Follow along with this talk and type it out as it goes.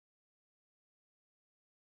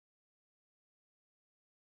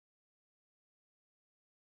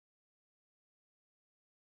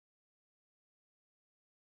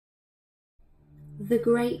The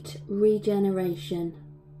Great Regeneration.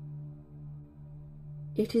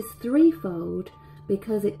 It is threefold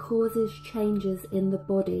because it causes changes in the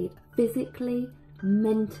body physically,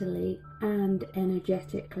 mentally, and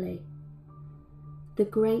energetically. The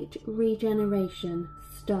Great Regeneration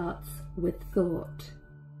starts with thought.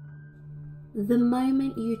 The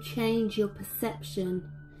moment you change your perception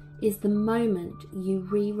is the moment you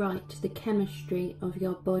rewrite the chemistry of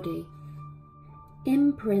your body.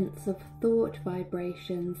 Imprints of thought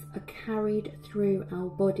vibrations are carried through our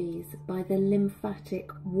bodies by the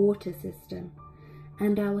lymphatic water system,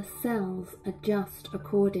 and our cells adjust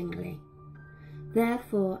accordingly.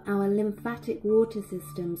 Therefore, our lymphatic water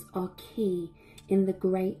systems are key in the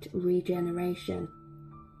Great Regeneration.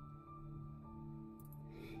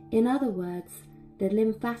 In other words, the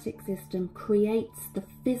lymphatic system creates the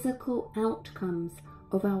physical outcomes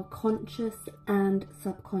of our conscious and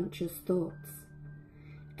subconscious thoughts.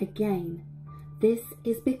 Again, this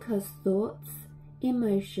is because thoughts,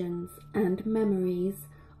 emotions, and memories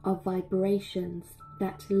are vibrations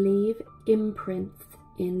that leave imprints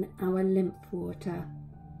in our lymph water.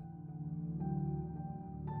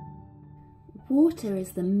 Water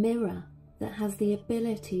is the mirror that has the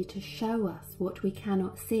ability to show us what we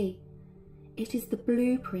cannot see. It is the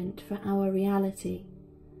blueprint for our reality,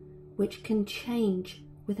 which can change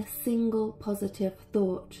with a single positive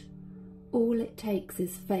thought. All it takes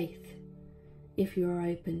is faith, if you are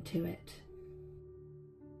open to it.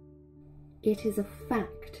 It is a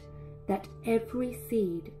fact that every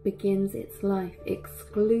seed begins its life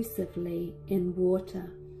exclusively in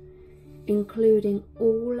water, including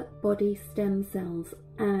all body stem cells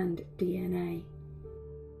and DNA.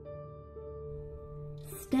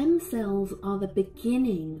 Stem cells are the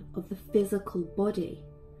beginning of the physical body,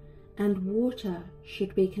 and water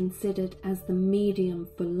should be considered as the medium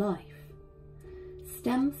for life.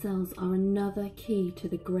 Stem cells are another key to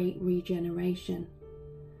the Great Regeneration.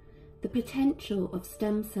 The potential of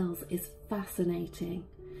stem cells is fascinating.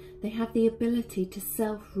 They have the ability to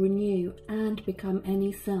self-renew and become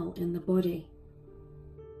any cell in the body.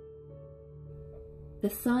 The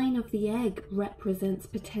sign of the egg represents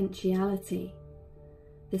potentiality,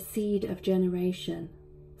 the seed of generation,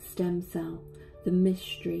 stem cell, the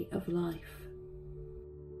mystery of life.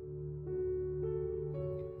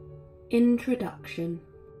 Introduction.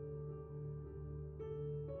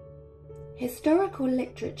 Historical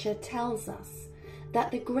literature tells us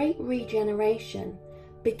that the Great Regeneration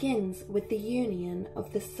begins with the union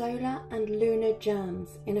of the solar and lunar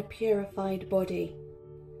germs in a purified body.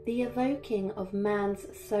 The evoking of man's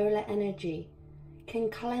solar energy can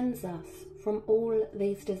cleanse us from all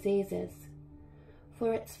these diseases,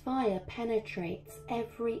 for its fire penetrates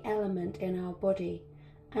every element in our body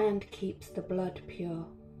and keeps the blood pure.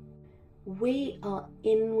 We are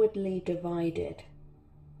inwardly divided,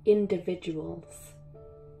 individuals,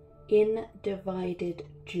 in divided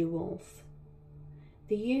jewels.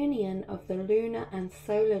 The union of the lunar and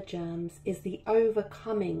solar germs is the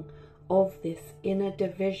overcoming of this inner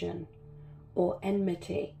division or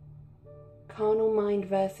enmity. Carnal mind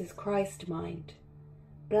versus Christ mind,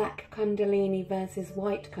 black Kundalini versus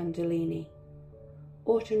white Kundalini,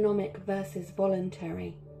 autonomic versus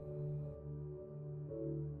voluntary.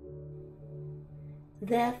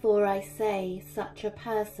 Therefore I say, such a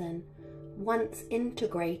person, once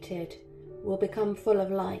integrated, will become full of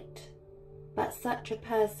light, but such a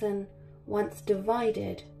person, once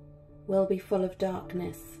divided, will be full of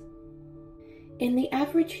darkness. In the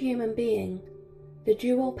average human being, the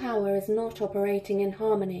dual power is not operating in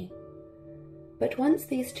harmony, but once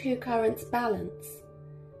these two currents balance,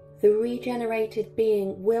 the regenerated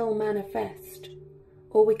being will manifest,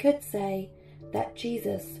 or we could say that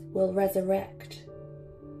Jesus will resurrect.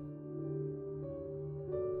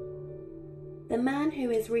 The man who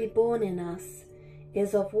is reborn in us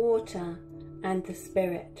is of water and the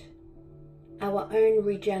Spirit, our own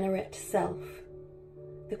regenerate self,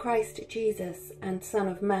 the Christ Jesus and Son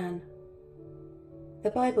of Man.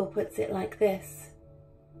 The Bible puts it like this: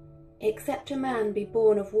 except a man be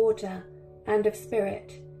born of water and of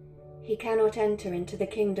Spirit, he cannot enter into the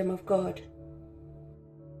kingdom of God.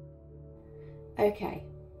 Okay,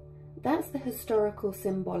 that's the historical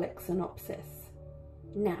symbolic synopsis.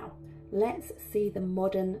 Now, let's see the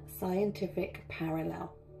modern scientific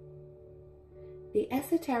parallel. The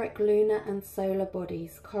esoteric lunar and solar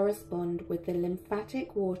bodies correspond with the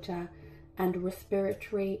lymphatic water and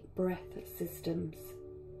respiratory breath systems.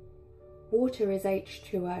 Water is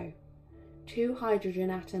H2O, 2 hydrogen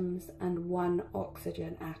atoms and 1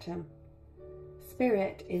 oxygen atom.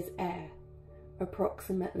 Spirit is air,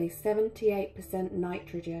 approximately 78%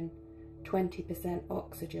 nitrogen, 20%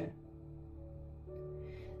 oxygen.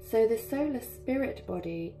 So the solar spirit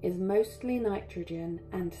body is mostly nitrogen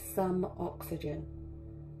and some oxygen.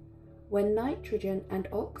 When nitrogen and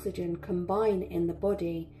oxygen combine in the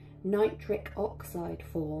body, nitric oxide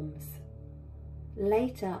forms.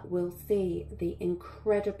 Later we'll see the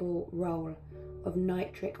incredible role of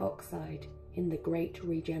nitric oxide in the Great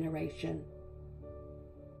Regeneration.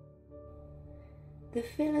 The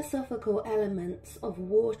philosophical elements of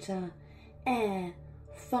water, air,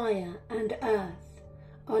 fire and earth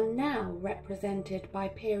are now represented by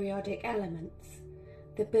periodic elements,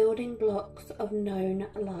 the building blocks of known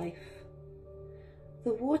life.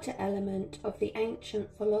 The water element of the ancient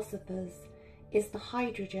philosophers is the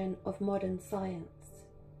hydrogen of modern science.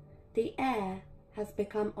 The air has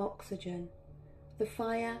become oxygen, the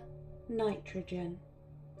fire nitrogen,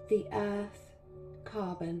 the earth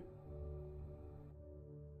carbon.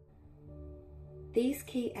 These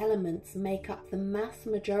key elements make up the mass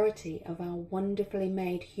majority of our wonderfully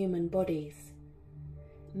made human bodies.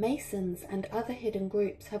 Masons and other hidden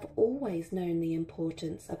groups have always known the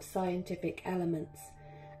importance of scientific elements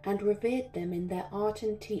and revered them in their art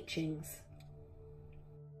and teachings.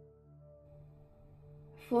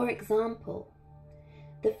 For example,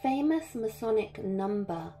 the famous Masonic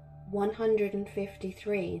number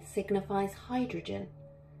 153 signifies hydrogen,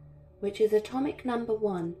 which is atomic number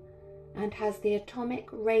 1 and has the atomic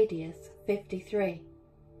radius 53.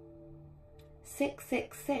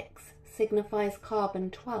 666 signifies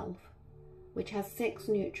carbon 12, which has 6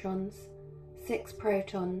 neutrons, 6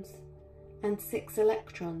 protons, and 6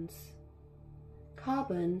 electrons.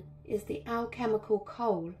 Carbon is the alchemical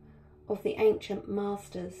coal of the ancient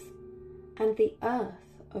masters and the earth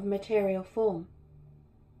of material form.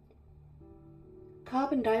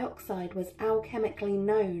 Carbon dioxide was alchemically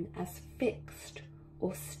known as fixed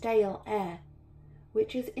or stale air,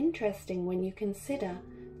 which is interesting when you consider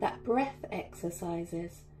that breath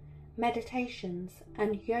exercises, meditations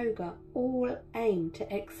and yoga all aim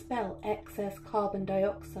to expel excess carbon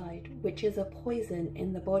dioxide, which is a poison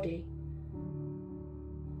in the body.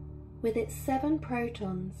 With its 7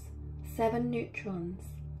 protons, 7 neutrons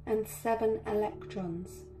and 7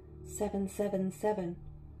 electrons, 777,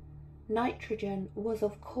 nitrogen was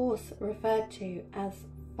of course referred to as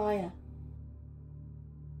fire.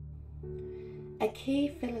 A key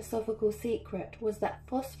philosophical secret was that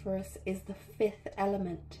phosphorus is the 5th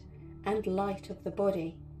element and light of the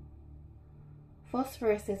body.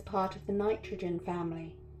 Phosphorus is part of the nitrogen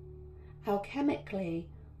family. Alchemically,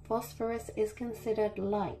 phosphorus is considered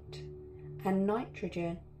light and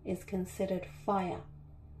nitrogen is considered fire.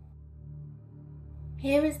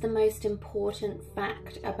 Here is the most important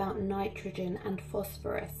fact about nitrogen and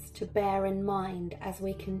phosphorus to bear in mind as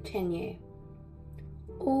we continue.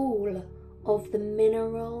 All of the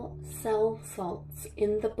mineral cell salts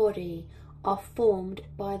in the body are formed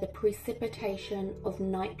by the precipitation of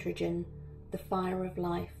nitrogen, the fire of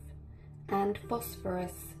life, and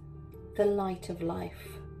phosphorus, the light of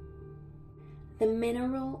life. The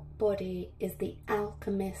mineral body is the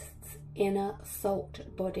alchemist's inner salt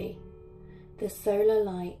body, the solar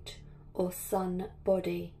light or sun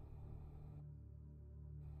body.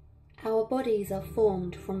 Our bodies are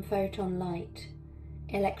formed from photon light,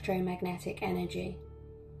 electromagnetic energy.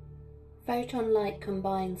 Photon light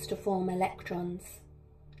combines to form electrons.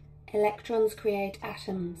 Electrons create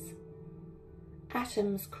atoms.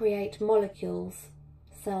 Atoms create molecules,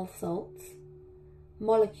 cell salts.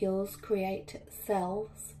 Molecules create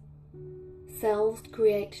cells. Cells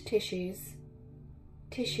create tissues.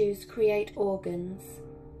 Tissues create organs.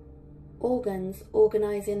 Organs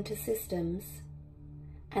organize into systems.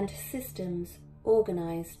 And systems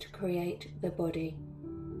organize to create the body.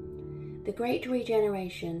 The Great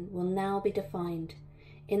Regeneration will now be defined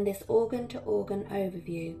in this organ-to-organ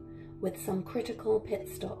overview with some critical pit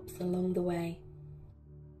stops along the way.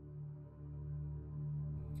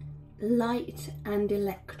 Light and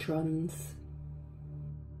electrons.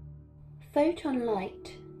 Photon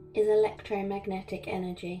light is electromagnetic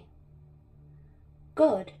energy.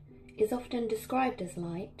 God is often described as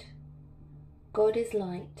light. God is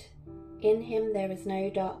light. In him there is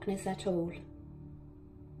no darkness at all.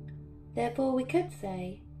 Therefore we could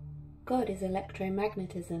say God is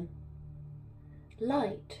electromagnetism.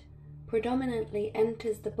 Light predominantly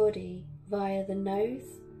enters the body via the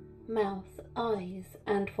nose, mouth, eyes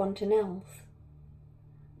and fontanelles.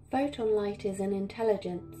 Photon light is an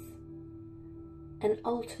intelligence, an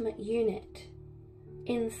ultimate unit,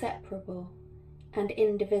 inseparable and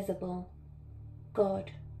indivisible,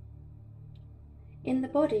 God. In the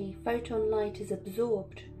body, photon light is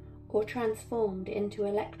absorbed or transformed into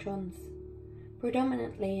electrons,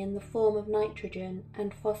 predominantly in the form of nitrogen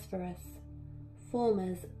and phosphorus,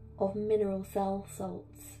 transformers of mineral cell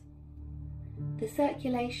salts. The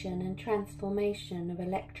circulation and transformation of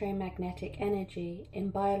electromagnetic energy in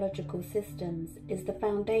biological systems is the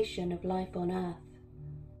foundation of life on Earth.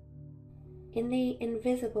 In the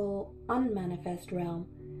invisible, unmanifest realm,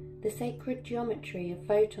 the sacred geometry of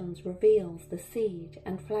photons reveals the seed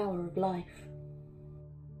and flower of life.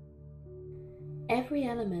 Every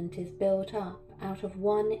element is built up out of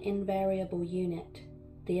one invariable unit,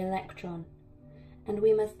 the electron, and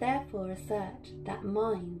we must therefore assert that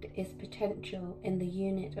mind is potential in the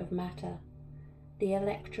unit of matter, the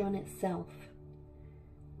electron itself.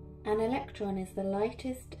 An electron is the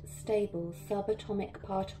lightest stable subatomic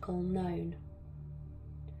particle known.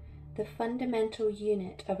 The fundamental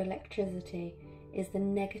unit of electricity is the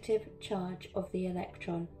negative charge of the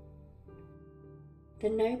electron. The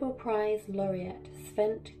Nobel Prize laureate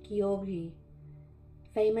Svante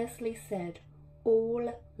famously said,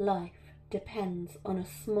 "All life depends on a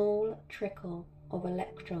small trickle of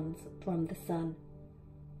electrons from the sun."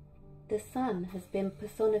 The sun has been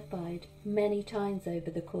personified many times over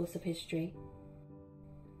the course of history.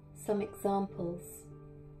 Some examples: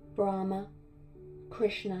 Brahma,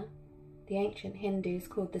 Krishna, the ancient Hindus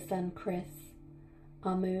called the sun Chris,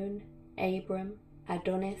 Amun, Abram,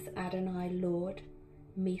 Adonis, Adonai, Lord,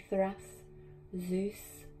 Mithras,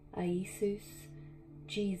 Zeus, Isis,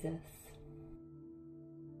 Jesus.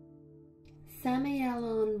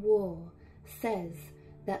 Samuel War says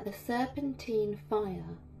that the serpentine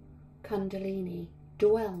fire, Kundalini,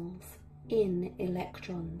 dwells in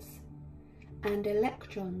electrons, and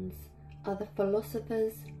electrons are the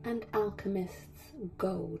philosophers and alchemists'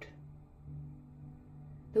 gold.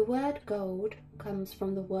 The word gold comes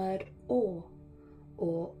from the word ore,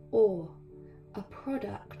 or ore, a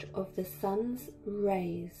product of the sun's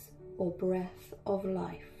rays or breath of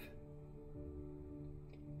life.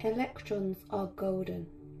 Electrons are golden.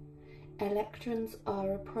 Electrons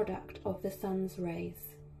are a product of the sun's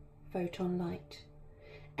rays, photon light.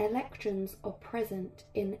 Electrons are present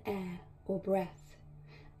in air or breath,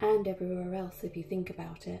 and everywhere else if you think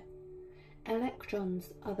about it. Electrons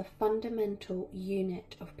are the fundamental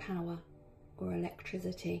unit of power, or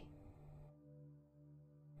electricity.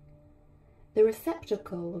 The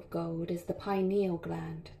receptacle of gold is the pineal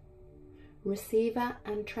gland, receiver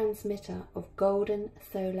and transmitter of golden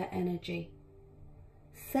solar energy.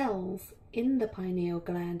 Cells in the pineal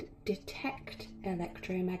gland detect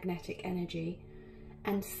electromagnetic energy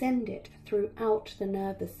and send it throughout the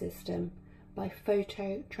nervous system by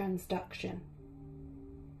phototransduction.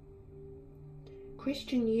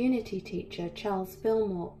 Christian unity teacher Charles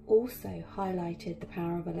Fillmore also highlighted the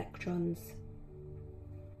power of electrons.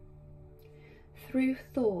 Through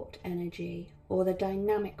thought energy, or the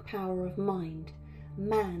dynamic power of mind,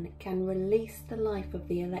 man can release the life of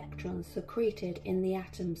the electrons secreted in the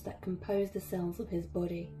atoms that compose the cells of his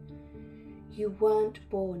body. You weren't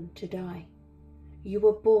born to die. You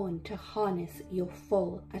were born to harness your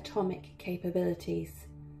full atomic capabilities.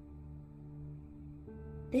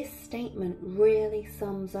 This statement really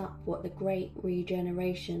sums up what the Great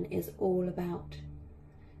Regeneration is all about.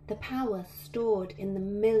 The power stored in the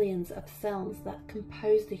millions of cells that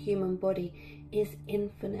compose the human body is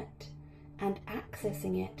infinite, and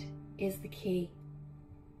accessing it is the key.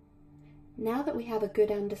 Now that we have a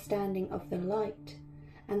good understanding of the light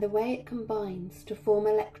and the way it combines to form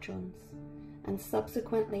electrons and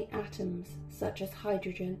subsequently atoms such as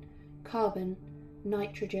hydrogen, carbon,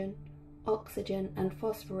 nitrogen, oxygen and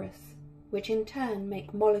phosphorus, which in turn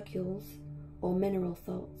make molecules or mineral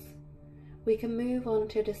salts, we can move on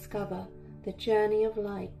to discover the journey of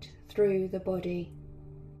light through the body.